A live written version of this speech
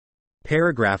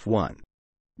Paragraph 1.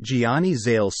 Giani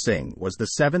Zail Singh was the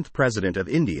 7th President of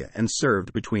India and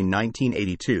served between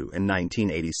 1982 and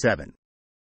 1987.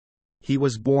 He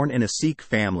was born in a Sikh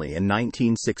family in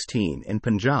 1916 in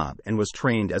Punjab and was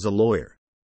trained as a lawyer.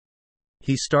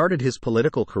 He started his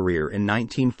political career in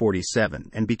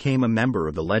 1947 and became a member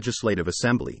of the Legislative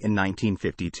Assembly in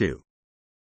 1952.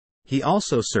 He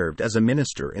also served as a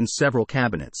minister in several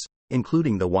cabinets,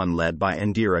 including the one led by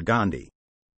Indira Gandhi.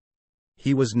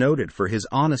 He was noted for his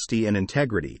honesty and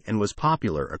integrity and was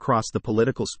popular across the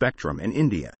political spectrum in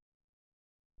India.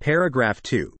 Paragraph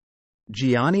 2.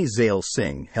 Giani Zail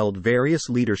Singh held various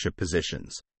leadership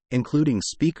positions, including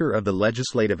Speaker of the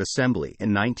Legislative Assembly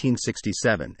in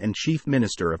 1967 and Chief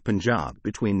Minister of Punjab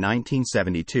between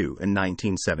 1972 and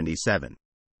 1977.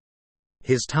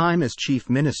 His time as Chief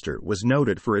Minister was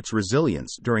noted for its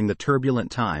resilience during the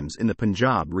turbulent times in the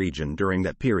Punjab region during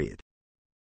that period.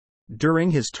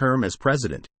 During his term as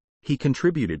President, he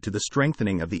contributed to the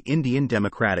strengthening of the Indian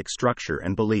democratic structure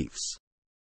and beliefs.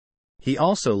 He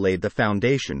also laid the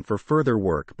foundation for further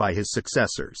work by his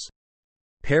successors.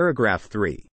 Paragraph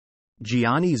 3.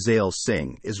 Giani Zail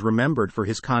Singh is remembered for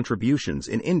his contributions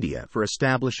in India for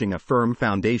establishing a firm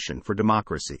foundation for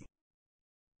democracy.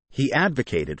 He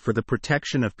advocated for the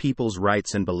protection of people's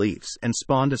rights and beliefs and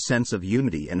spawned a sense of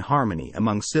unity and harmony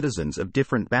among citizens of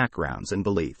different backgrounds and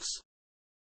beliefs.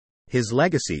 His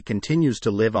legacy continues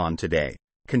to live on today,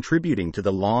 contributing to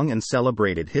the long and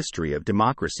celebrated history of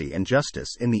democracy and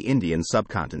justice in the Indian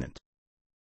subcontinent.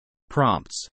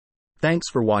 Prompts. Thanks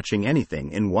for watching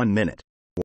anything in 1 minute.